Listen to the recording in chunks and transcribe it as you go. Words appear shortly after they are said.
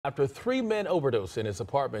After 3 men overdosed in his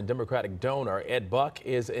apartment, Democratic donor Ed Buck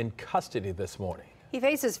is in custody this morning. He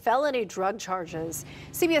faces felony drug charges.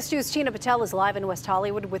 CBS News' Tina Patel is live in West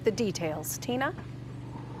Hollywood with the details. Tina?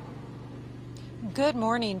 Good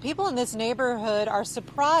morning. People in this neighborhood are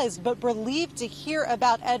surprised but relieved to hear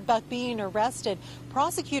about Ed Buck being arrested.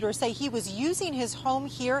 Prosecutors say he was using his home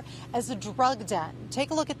here as a drug den.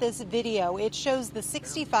 Take a look at this video. It shows the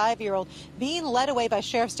 65-year-old being led away by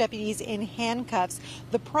sheriff's deputies in handcuffs.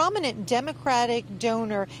 The prominent Democratic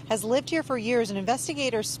donor has lived here for years, and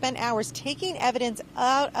investigators spent hours taking evidence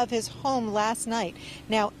out of his home last night.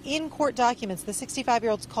 Now, in court documents, the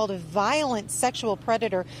 65-year-old's called a violent sexual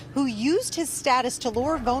predator who used his status to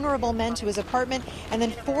lure vulnerable men to his apartment and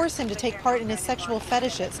then force him to take part in his sexual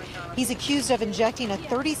fetishes. He's accused of injecting a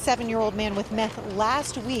 37-year-old man with meth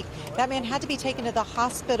last week. That man had to be taken to the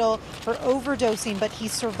hospital for overdosing, but he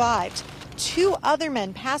survived. 2 other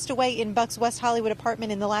men passed away in Buck's West Hollywood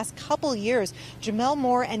apartment in the last couple years. Jamel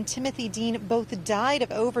Moore and Timothy Dean both died of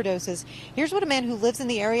overdoses. Here's what a man who lives in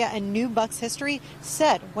the area and knew Buck's history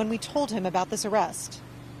said when we told him about this arrest.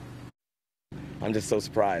 I'm just so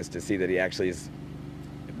surprised to see that he actually is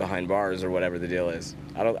behind bars or whatever the deal is.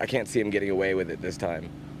 I can't see him getting away with it this time,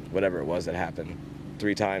 whatever it was that happened.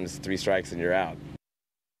 3 times, 3 strikes and you're out.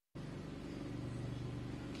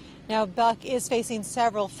 Now, Buck is facing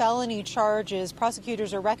several felony charges.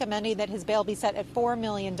 Prosecutors are recommending that his bail be set at $4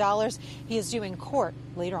 million. He is due in court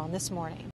later on this morning.